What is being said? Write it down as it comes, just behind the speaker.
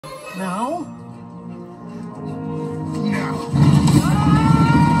No. No.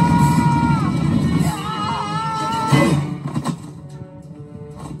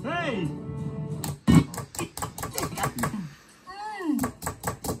 Hey!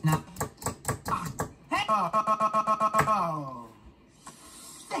 Now. Hey! Oh.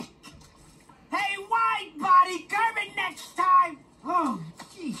 Sick. Hey, wide body, curb it next time! Oh,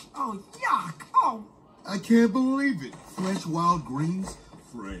 jeez. Oh, yuck. Oh. I can't believe it. Fresh wild greens?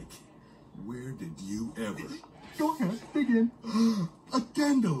 Frank, where did you ever? Go ahead, dig in. A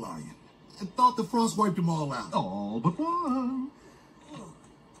dandelion. I thought the frost wiped them all out. All but one.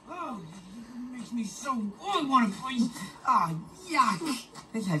 Oh, it makes me so want to freeze. Oh, yuck.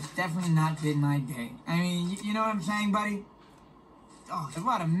 This has definitely not been my day. I mean, you know what I'm saying, buddy? Oh,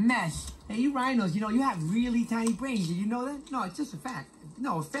 what a mess. Hey, you rhinos, you have really tiny brains. Did you know that? No, it's just a fact.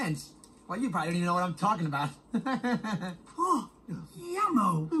 No offense. Well, you probably don't even know what I'm talking about. Oh,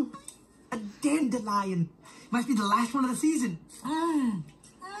 yummo. A dandelion. Must be the last one of the season. Oh,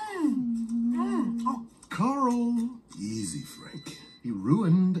 Carl, Easy, Frank. you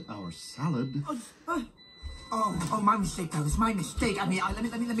ruined our salad. oh, my mistake, fellas. My mistake. I mean,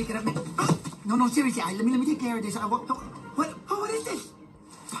 let me get up. No, seriously. Let me take care of this. What is this?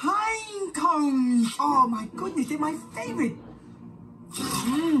 Pine cones. Oh my goodness, they're my favorite.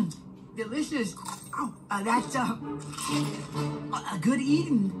 Delicious. Oh, that's a good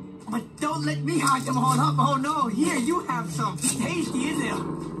eating. But don't let me hide them all up. Oh no, here you have some. Tasty, isn't it?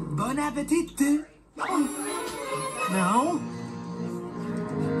 Bon appetit. No.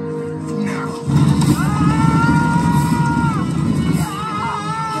 No.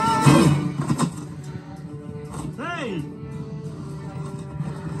 Hey!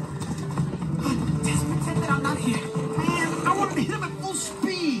 Just pretend that I'm not here. Man, I wanted to hit him at full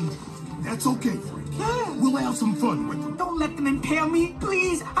speed. That's okay, Frank. We'll have some fun with them. Don't let them impale me,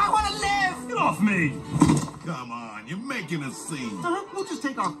 please. I want to live. Get off me. Come on, you're making a scene. We'll just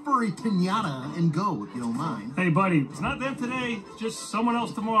take our furry pinata and go, if you don't mind. Hey, buddy, it's not them today, just someone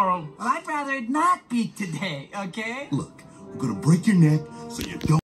else tomorrow. Well, I'd rather it not be today, okay? Look, we're gonna break your neck so you don't